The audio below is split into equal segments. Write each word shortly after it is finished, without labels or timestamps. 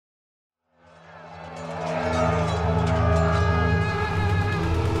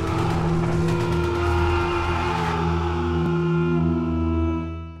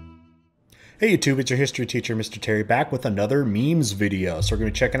Hey YouTube, it's your history teacher, Mr. Terry, back with another memes video. So we're going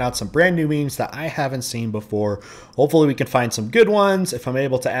to be checking out some brand new memes that I haven't seen before. Hopefully we can find some good ones. If I'm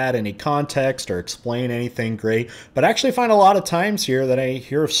able to add any context or explain anything, great. But I actually find a lot of times here that I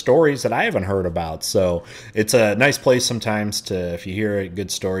hear of stories that I haven't heard about. So it's a nice place sometimes to, if you hear a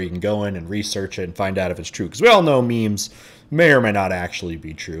good story, you can go in and research it and find out if it's true. Because we all know memes may or may not actually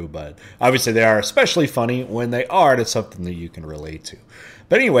be true, but obviously they are especially funny when they are to something that you can relate to.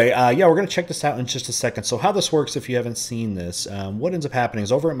 But anyway, yeah, we're going to check this out in just a second. So how this works, if you haven't seen this, what ends up happening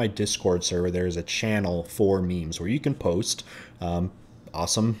is over at my Discord server, there's a channel for memes where you can post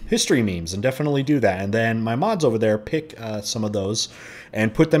awesome history memes, and definitely do that. And then my mods over there pick some of those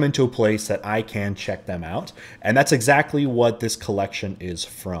and put them into a place that I can check them out. And that's exactly what this collection is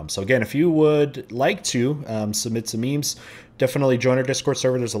from. So again, if you would like to submit some memes, definitely join our Discord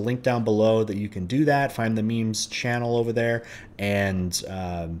server. There's a link down below that you can do that. Find the memes channel over there, and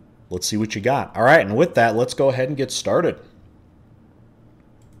let's see what you got. All right, and with that, let's go ahead and get started.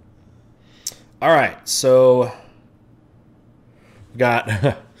 All right, so we got...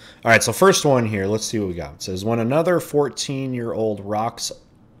 All right, so first one here, let's see what we got. It says, when another 14-year-old rocks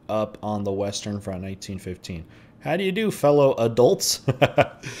up on the Western Front, 1915. How do you do, fellow adults?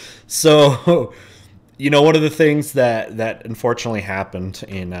 So, you know, one of the things that unfortunately happened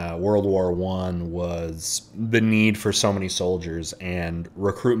in World War I was the need for so many soldiers, and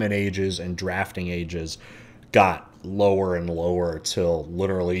recruitment ages and drafting ages got lower and lower till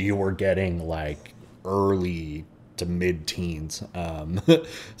literally you were getting like early to mid-teens.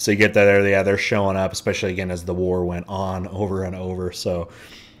 So you get that they're showing up, especially again as the war went on over and over. So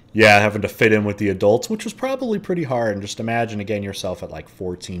yeah, having to fit in with the adults, which was probably pretty hard. And just imagine again yourself at like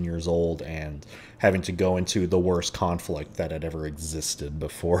 14 years old and having to go into the worst conflict that had ever existed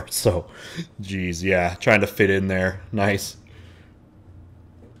before. So geez, yeah, trying to fit in there. Nice.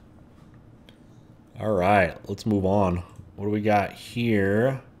 All right, let's move on. What do we got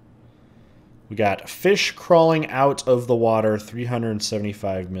here? We got fish crawling out of the water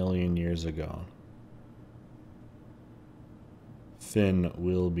 375 million years ago. Fin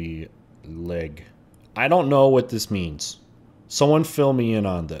will be leg. I don't know what this means. Someone fill me in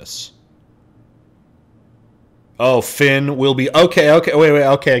on this. Oh, fin will be... Okay, wait,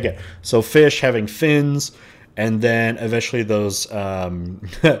 okay, again. So fish having fins, and then eventually those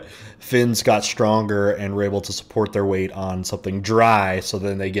fins got stronger and were able to support their weight on something dry, so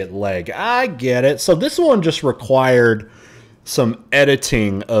then they get leg. I get it. So this one just required some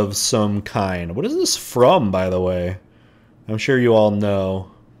editing of some kind. What is this from, by the way? I'm sure you all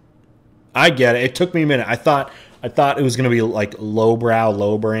know. I get it. It took me a minute. I thought it was going to be like lowbrow,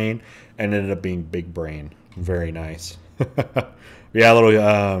 low brain, and it ended up being big brain. Very nice. Yeah, a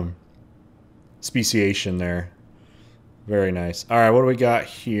little speciation there. Very nice. All right, what do we got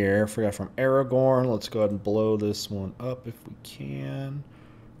here? Forgot from Aragorn. Let's go ahead and blow this one up if we can.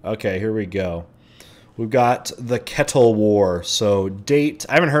 Okay, here we go. We've got the Kettle War. So date,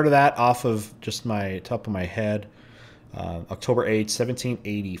 I haven't heard of that off of just my top of my head. October 8th,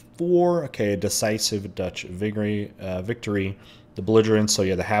 1784. Okay, a decisive Dutch victory. The belligerents, so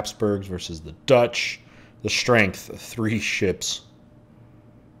yeah, the Habsburgs versus the Dutch. The strength, 3 ships,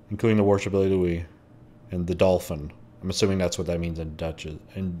 including the warship Louis and the Dolphin. I'm assuming that's what that means in Dutch.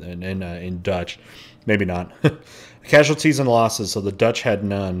 In Dutch, maybe not. Casualties and losses. So the Dutch had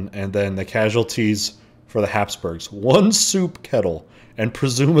none, and then the casualties for the Habsburgs: 1 soup kettle, and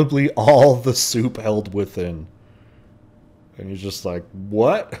presumably all the soup held within. And you're just like,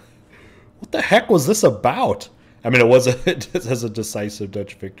 what? What the heck was this about? I mean, it has a decisive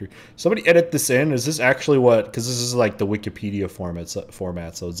Dutch victory. Somebody edit this in. Is this actually what? Because this is like the Wikipedia format.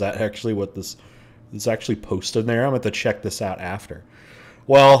 So is that actually what this is actually posted there? I'm going to have to check this out after.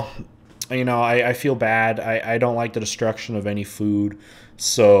 Well, you know, I feel bad. I don't like the destruction of any food.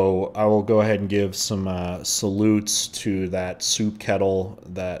 So I will go ahead and give some salutes to that soup kettle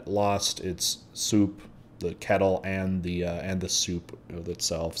that lost its soup, the kettle, and the soup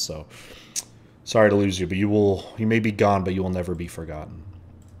itself. So sorry to lose you, but you may be gone, but you will never be forgotten.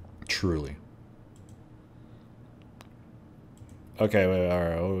 Truly. Okay, wait, all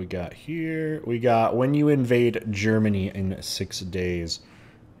right, what do we got here? We got when you invade Germany in 6 days.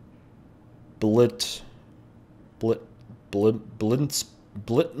 Blitzkrieg?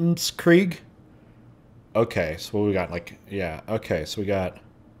 Okay, so what we got? Like, yeah, okay, so we got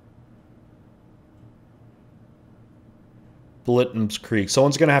Blitzkrieg.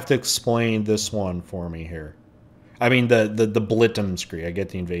 Someone's gonna have to explain this one for me here. I mean the Blitzkrieg. I get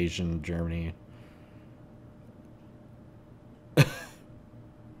the invasion of Germany.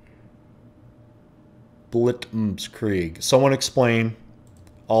 Blitzkrieg. Someone explain.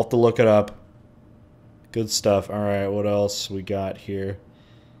 I'll have to look it up. Good stuff. All right, what else we got here?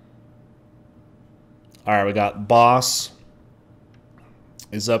 All right, we got Boss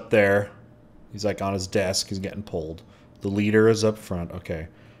is up there. He's like on his desk. He's getting pulled. The leader is up front. Okay.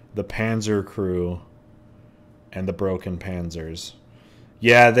 The Panzer crew and the broken Panzers.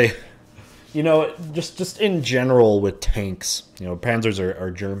 Yeah, they... You know, just in general with tanks, you know, Panzers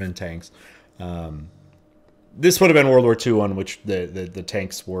are German tanks. This would have been World War II, on which the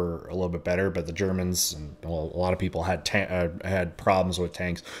tanks were a little bit better, but the Germans and well, a lot of people had problems with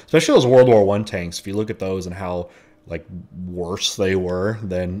tanks, especially those World War I tanks. If you look at those and how like worse they were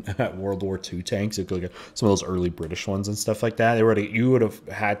than World War II tanks, if you look at some of those early British ones and stuff like that, you would have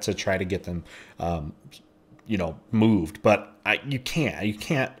had to try to get them. You know, moved, but you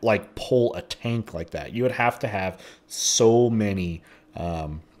can't like pull a tank like that. You would have to have so many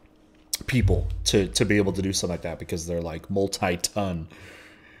people to be able to do something like that, because they're like multi-ton.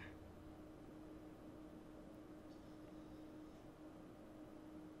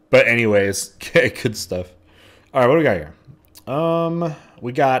 But anyways, good stuff. All right, what do we got here?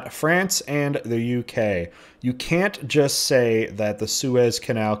 We got France and the UK. You can't just say that the Suez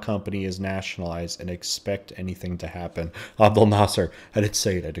Canal Company is nationalized and expect anything to happen. Abdel Nasser, I didn't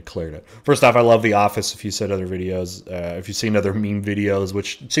say it, I declared it. First off, I love The Office. If you said other videos, if you've seen other meme videos,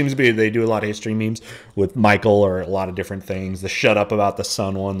 which seems to be, they do a lot of history memes with Michael or a lot of different things. The shut up about the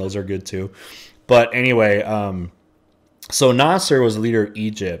sun one, those are good too. But anyway, so Nasser was the leader of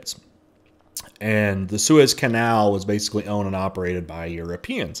Egypt. And the Suez Canal was basically owned and operated by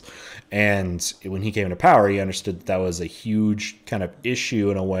Europeans. And when he came into power, he understood that was a huge kind of issue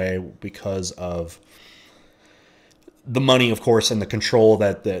in a way, because of the money, of course, and the control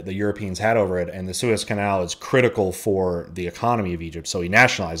that the Europeans had over it. And the Suez Canal is critical for the economy of Egypt. So he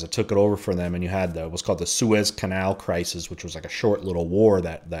nationalized it, took it over for them. And you had what's called the Suez Canal Crisis, which was like a short little war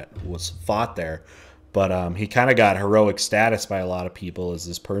that was fought there. But he kind of got heroic status by a lot of people as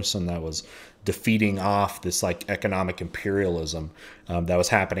this person that was defeating off this like economic imperialism that was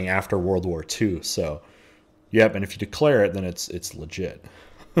happening after World War II. So, yep, and if you declare it, then it's legit.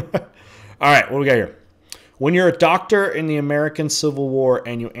 All right, what do we got here? When you're a doctor in the American Civil War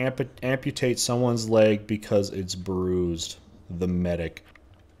and you amputate someone's leg because it's bruised, the medic.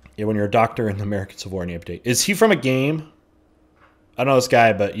 Yeah, when you're a doctor in the American Civil War and you amputate. Is he from a game? I don't know this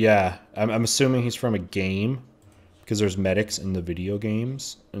guy, but yeah, I'm assuming he's from a game, because there's medics in the video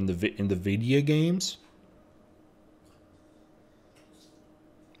games, in the video games.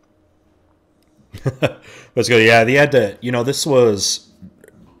 Let's go. Yeah, they had to. You know, this was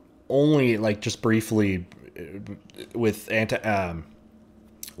only like just briefly with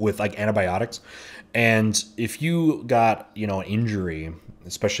like antibiotics, and if you got an injury,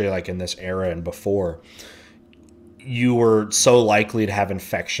 especially like in this era and before, you were so likely to have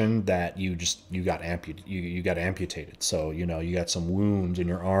infection that you got amputated. So, you got some wounds in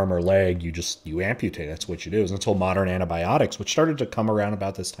your arm or leg, you amputate. That's what you do. And until modern antibiotics, which started to come around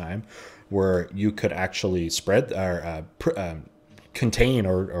about this time, where you could actually spread or contain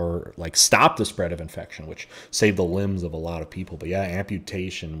or like stop the spread of infection, which saved the limbs of a lot of people. But yeah,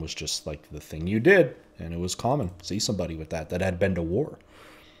 amputation was just like the thing you did, and it was common. See somebody with that had been to war.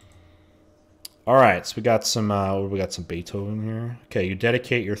 All right, so we got some Beethoven here. Okay, you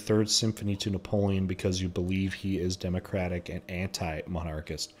dedicate your third symphony to Napoleon because you believe he is democratic and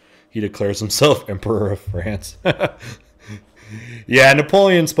anti-monarchist. He declares himself Emperor of France. Yeah,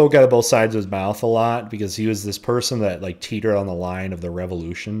 Napoleon spoke out of both sides of his mouth a lot, because he was this person that like teetered on the line of the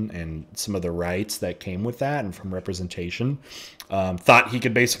revolution and some of the rights that came with that and from representation. Thought he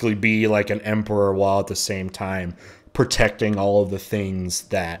could basically be like an emperor while at the same time protecting all of the things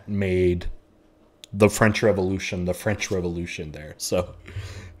that made the French Revolution there. So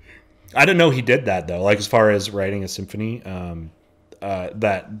I didn't know he did that, though, like as far as writing a symphony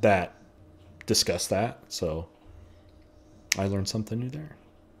that discussed that. So I learned something new there.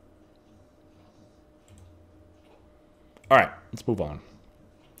 All right, let's move on.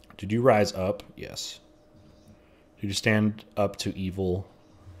 Did you rise up? Yes. Did you stand up to evil,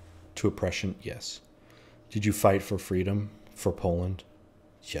 to oppression? Yes. Did you fight for freedom, for Poland?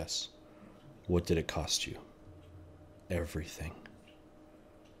 Yes. What did it cost you? Everything.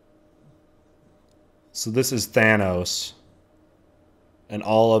 So this is Thanos, and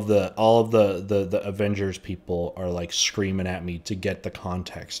all of the Avengers people are like screaming at me to get the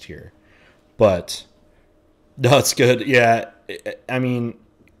context here. But no, it's good. Yeah, I mean,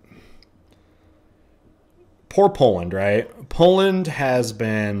 poor Poland, right? Poland has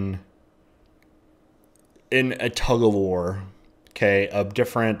been in a tug of war, okay, of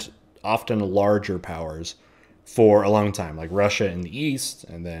different, often larger powers for a long time, like Russia in the east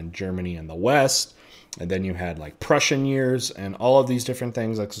and then Germany in the west. And then you had like Prussian years and all of these different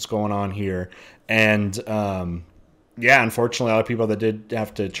things like what's going on here. And yeah, unfortunately, a lot of people that did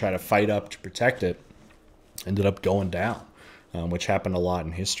have to try to fight up to protect it ended up going down, which happened a lot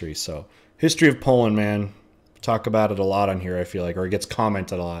in history. So history of Poland, man, talk about it a lot on here, I feel like, or it gets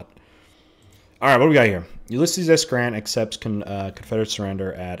commented a lot. All right, what do we got here? Ulysses S. Grant accepts Confederate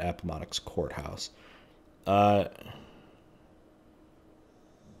surrender at Appomattox Courthouse.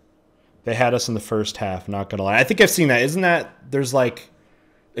 They had us in the first half, not going to lie. I think I've seen that. Isn't that, there's like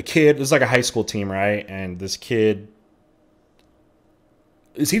a kid, there's like a high school team, right? And this kid,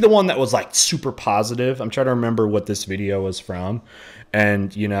 is he the one that was like super positive? I'm trying to remember what this video was from.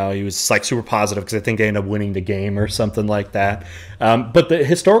 And, you know, he was like super positive because I think they ended up winning the game or something like that. But the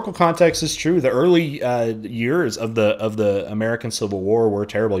historical context is true. The early years of the American Civil War were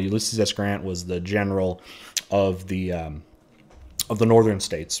terrible. Ulysses S. Grant was the general of the northern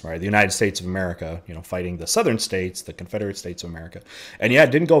states, right? The United States of America, you know, fighting the southern states, the Confederate States of America. And yeah,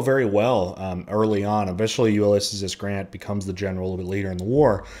 it didn't go very well early on. Eventually, Ulysses S. Grant becomes the general leader in the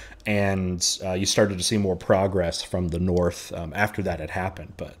war, and you started to see more progress from the North after that had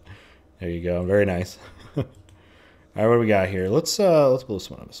happened. But there you go. Very nice. All right, what do we got here? Let's pull this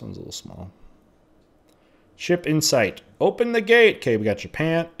one up. This one's a little small. Ship in sight. Open the gate. Okay, we got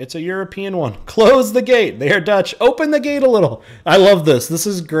Japan. It's a European one. Close the gate. They are Dutch. Open the gate a little. I love this. This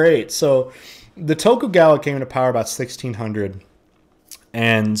is great. So the Tokugawa came into power about 1600.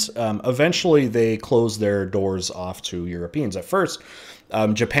 And eventually they closed their doors off to Europeans. At first,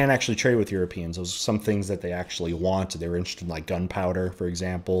 Japan actually traded with Europeans. Those are some things that they actually wanted. They were interested in like gunpowder, for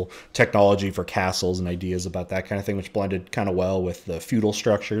example, technology for castles and ideas about that kind of thing, which blended kind of well with the feudal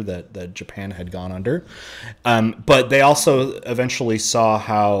structure that Japan had gone under. But they also eventually saw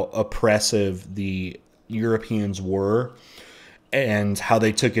how oppressive the Europeans were and how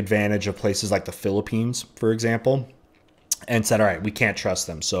they took advantage of places like the Philippines, for example, and said, all right, we can't trust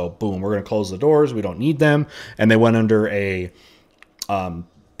them. So boom, we're going to close the doors. We don't need them. And they went under a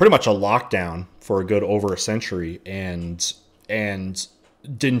pretty much a lockdown for a good over a century and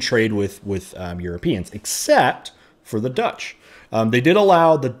didn't trade with Europeans, except for the Dutch. They did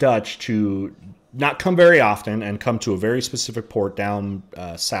allow the Dutch to not come very often and come to a very specific port down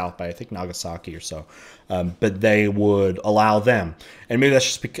south by, I think, Nagasaki or so. But they would allow them. And maybe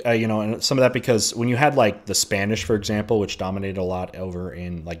that's just, you know, and some of that because when you had like the Spanish, for example, which dominated a lot over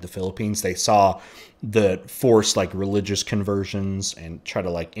in like the Philippines, they saw the force like religious conversions and try to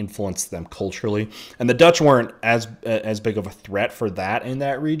like influence them culturally. And the Dutch weren't as big of a threat for that in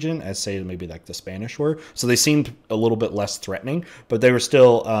that region as say maybe like the Spanish were. So they seemed a little bit less threatening, but they were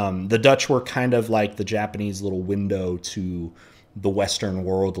still, the Dutch were kind of like the Japanese little window to the Western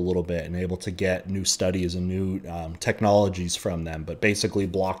world a little bit and able to get new studies and new technologies from them, but basically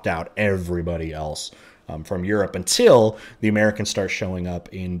blocked out everybody else from Europe until the Americans start showing up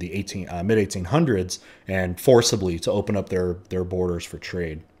in the mid-1800s and forcibly to open up their borders for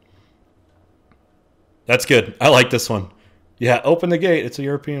trade. That's good. I like this one. Yeah, open the gate. It's a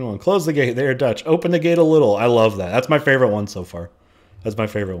European one. Close the gate. They are Dutch. Open the gate a little. I love that. That's my favorite one so far. That's my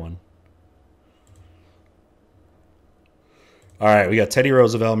favorite one. All right, we got Teddy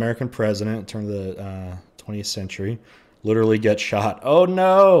Roosevelt, American president, turn of the 20th century, literally gets shot. Oh,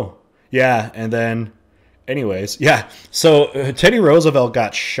 no. Yeah, and then, anyways, yeah. So Teddy Roosevelt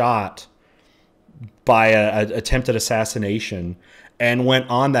got shot by an attempted assassination and went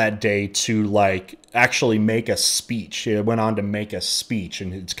on that day to, like, actually make a speech. He went on to make a speech,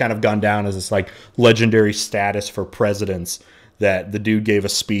 and it's kind of gone down as this, like, legendary status for presidents that the dude gave a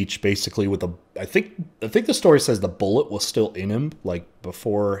speech basically with a, I think the story says the bullet was still in him, like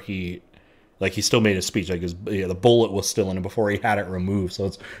before he still made a speech, like the bullet was still in him before he had it removed. So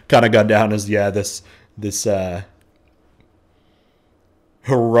it's kind of gone down as, yeah, this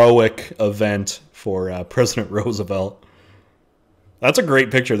heroic event for President Roosevelt. That's a great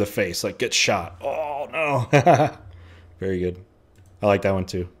picture of the face, like gets shot. Oh no. Very good. I like that one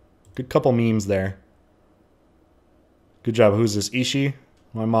too. Good couple memes there. Good job. Who's this? Ishii?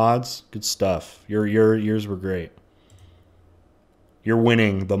 My mods? Good stuff. Yours were great. You're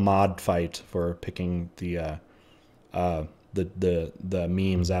winning the mod fight for picking the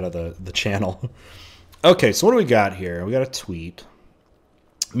memes out of the channel. Okay, so what do we got here? We got a tweet.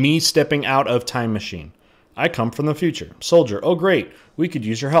 Me stepping out of time machine. I come from the future. Soldier. Oh great. We could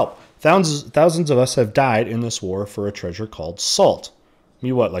use your help. Thousands of us have died in this war for a treasure called salt.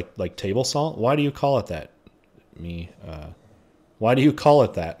 Me what? Like table salt? Why do you call it that? Why do you call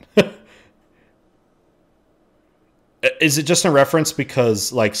it that? Is it just a reference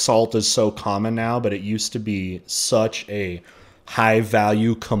because like salt is so common now, but it used to be such a high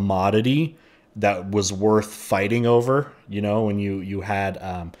value commodity that was worth fighting over. You know, when you had,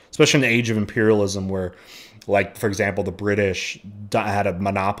 especially in the age of imperialism, where, like, for example, the British had a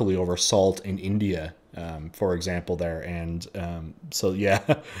monopoly over salt in India, for example, there. And so, yeah,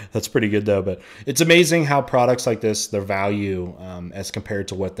 that's pretty good, though. But it's amazing how products like this, their value as compared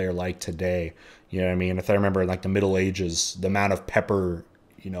to what they're like today. You know what I mean? If I remember, like, the Middle Ages, the amount of pepper,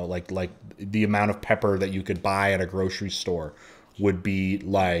 you know, like the amount of pepper that you could buy at a grocery store would be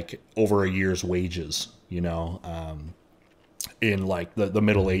like over a year's wages, you know, in like the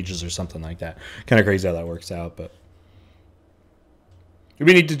Middle Ages or something like that. Kind of crazy how that works out. But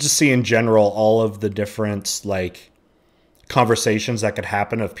we need to just see in general all of the different like conversations that could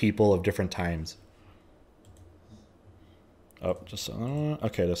happen of people of different times. Oh, just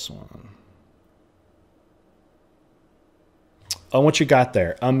okay, this one. Oh, what you got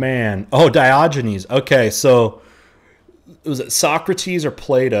there? A man. Oh, Diogenes. Okay, so was it Socrates or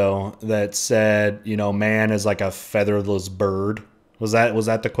Plato that said, you know, man is like a featherless bird? Was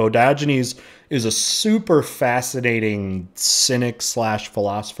that the quote? Diogenes is a super fascinating cynic slash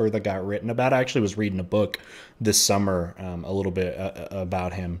philosopher that got written about. I actually was reading a book this summer, a little bit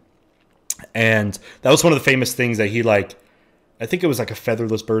about him, and that was one of the famous things that he like. I think it was like a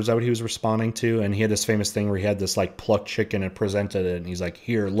featherless bird. Is that what he was responding to? And he had this famous thing where he had this like plucked chicken and presented it, and he's like,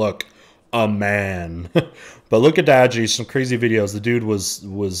 "Here, look, a man." But look at Diogenes, some crazy videos. The dude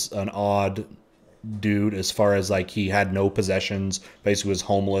was an odd dude as far as like he had no possessions, basically was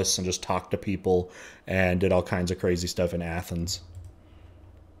homeless and just talked to people and did all kinds of crazy stuff in Athens.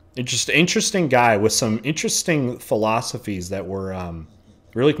 Interesting guy with some interesting philosophies that were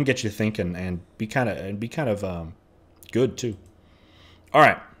really can get you thinking and be kind of good too. All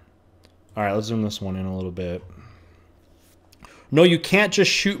right, let's zoom this one in a little bit. No, you can't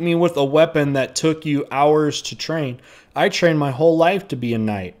just shoot me with a weapon that took you hours to train. I trained my whole life to be a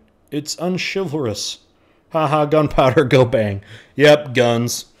knight. It's unchivalrous. Haha, gunpowder, go bang. Yep,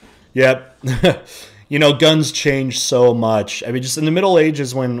 guns. Yep. You know, guns changed so much. I mean, just in the Middle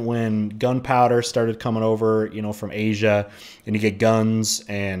Ages when gunpowder started coming over, you know, from Asia, and you get guns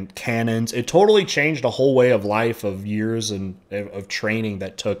and cannons, it totally changed a whole way of life of years and of training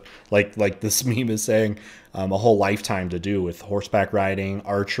that took, like this meme is saying, a whole lifetime to do with horseback riding,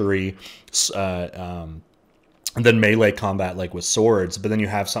 archery, and then melee combat like with swords. But then you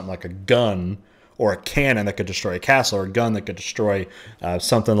have something like a gun or a cannon that could destroy a castle, or a gun that could destroy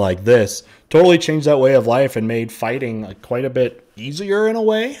something like this. Totally changed that way of life and made fighting quite a bit easier in a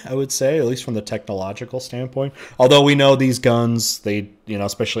way, I would say, at least from the technological standpoint. Although we know these guns, they, you know,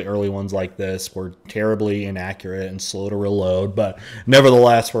 especially early ones like this, were terribly inaccurate and slow to reload, but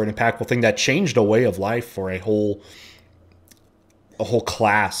nevertheless were an impactful thing that changed a way of life for a whole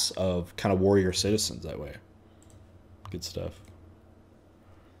class of kind of warrior citizens that way. Good stuff.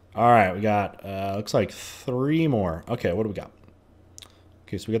 All right, we got, looks like 3 more. Okay, what do we got?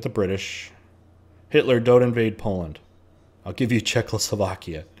 Okay, so we got the British. Hitler, don't invade Poland. I'll give you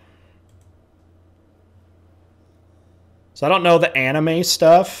Czechoslovakia. So I don't know the anime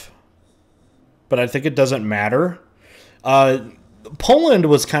stuff, but I think it doesn't matter. Poland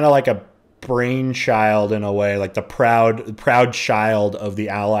was kind of like a brainchild in a way, like the proud child of the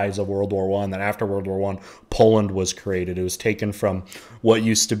allies of World War I. That after World War I, Poland was created. It was taken from what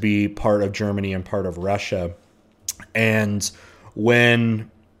used to be part of Germany and part of Russia. And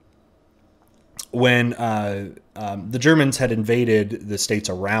when the Germans had invaded the states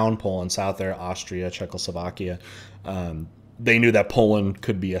around Poland, south there, Austria, Czechoslovakia, they knew that Poland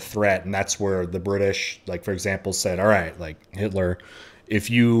could be a threat, and that's where the British, like for example, said, all right, like Hitler, if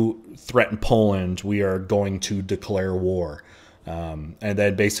you threaten Poland, we are going to declare war. And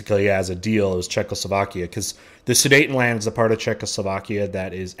then basically as a deal, it was Czechoslovakia, because the Sudetenland is a part of Czechoslovakia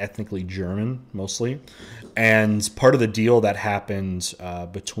that is ethnically German, mostly. And part of the deal that happened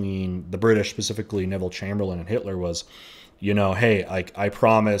between the British, specifically Neville Chamberlain and Hitler, was, you know, hey, like I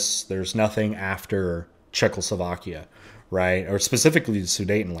promise there's nothing after Czechoslovakia, right? Or specifically the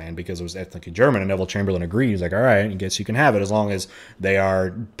Sudetenland, because it was ethnically German, and Neville Chamberlain agreed. He's like, all right, I guess you can have it as long as they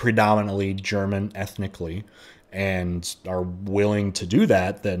are predominantly German ethnically and are willing to do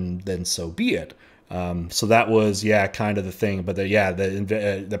that, then so be it. So that was, yeah, kind of the thing. But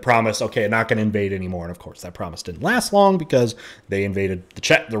the promise, okay, not going to invade anymore. And of course, that promise didn't last long because they invaded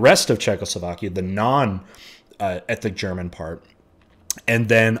the rest of Czechoslovakia, the non-ethnic German part, and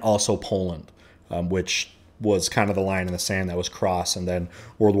then also Poland, which was kind of the line in the sand that was crossed. And then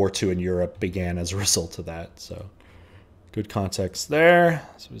World War II in Europe began as a result of that. So good context there.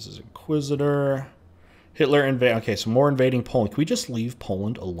 So this is Inquisitor. Hitler invade. Okay, so more invading Poland. Can we just leave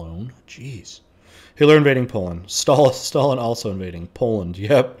Poland alone? Jeez. Hitler invading Poland. Stalin also invading Poland.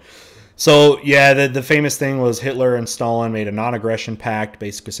 Yep. So yeah, the famous thing was Hitler and Stalin made a non-aggression pact,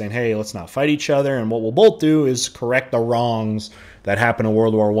 basically saying, "Hey, let's not fight each other, and what we'll both do is correct the wrongs that happened in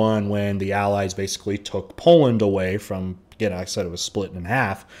World War I when the Allies basically took Poland away from." Again, I said it was split in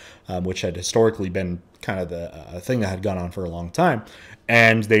half, which had historically been kind of the thing that had gone on for a long time.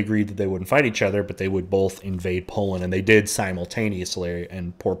 And they agreed that they wouldn't fight each other, but they would both invade Poland, and they did simultaneously.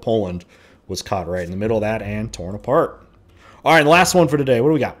 And poor Poland was caught right in the middle of that and torn apart. All right, last one for today. What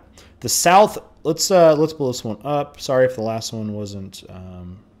do we got? The South. Let's pull this one up. Sorry if the last one wasn't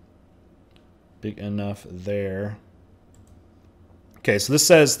big enough there. Okay, so this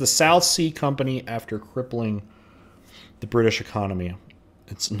says the South Sea Company after crippling the British economy.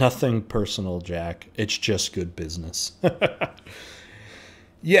 It's nothing personal, Jack. It's just good business.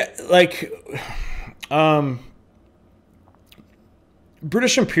 Yeah, like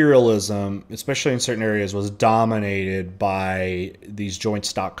British imperialism, especially in certain areas, was dominated by these joint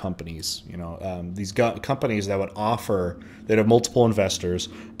stock companies. You know, these companies that would offer, they'd have multiple investors,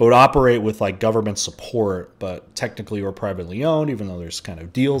 but would operate with like government support, but technically were privately owned, even though there's kind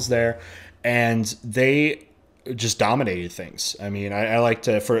of deals there, and they just dominated things. I mean, I like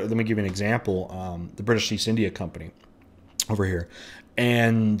to, let me give you an example. The British East India Company over here,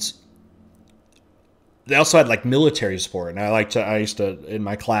 and they also had like military support. And I used to in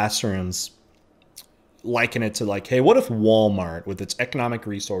my classrooms liken it to like, hey, what if Walmart with its economic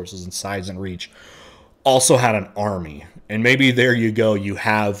resources and size and reach also had an army? And maybe there you go, you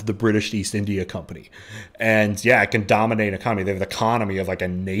have the British East India Company. And yeah, it can dominate an economy. They have the economy of like a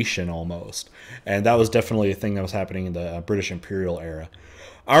nation almost. And that was definitely a thing that was happening in the British imperial era.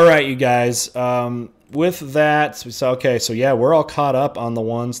 All right, you guys. With that, we saw, okay, so yeah, we're all caught up on the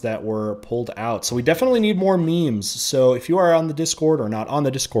ones that were pulled out. So we definitely need more memes. So if you are on the Discord or not on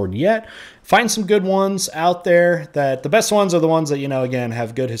the Discord yet, find some good ones out there. That the best ones are the ones that, you know, again,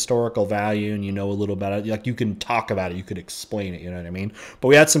 have good historical value and you know a little about it. Like you can talk about it, you could explain it, you know what I mean? But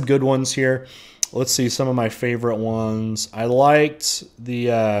we had some good ones here. Let's see some of my favorite ones. I liked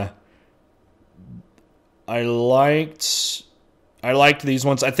these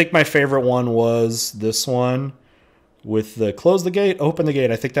ones. I think my favorite one was this one with the close the gate, open the gate.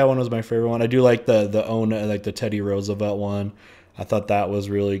 I think that one was my favorite one. I do like the Teddy Roosevelt one. I thought that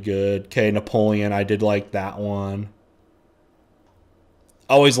was really good. Okay, Napoleon. I did like that one.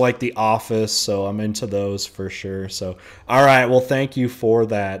 Always like The Office, so I'm into those for sure. So, all right, well, thank you for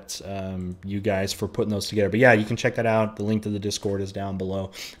that, you guys, for putting those together. But yeah, you can check that out. The link to the Discord is down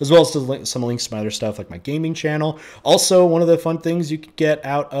below, as well as some links to my other stuff, like my gaming channel. Also, one of the fun things you can get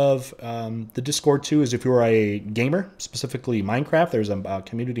out of the Discord, too, is if you're a gamer, specifically Minecraft, there's a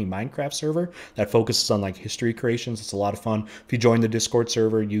community Minecraft server that focuses on, like, history creations. It's a lot of fun. If you join the Discord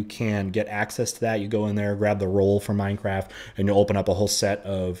server, you can get access to that. You go in there, grab the role for Minecraft, and you'll open up a whole set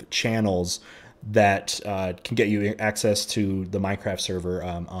of channels that can get you access to the Minecraft server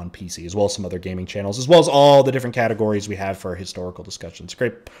on PC, as well as some other gaming channels, as well as all the different categories we have for historical discussions.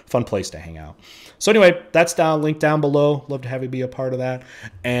 Great, fun place to hang out. So anyway, that's linked down below. Love to have you be a part of that.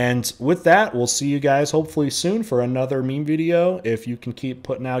 And with that, we'll see you guys hopefully soon for another meme video. If you can keep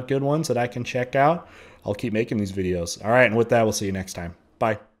putting out good ones that I can check out, I'll keep making these videos. All right, and with that, we'll see you next time.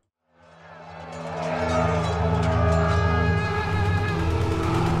 Bye.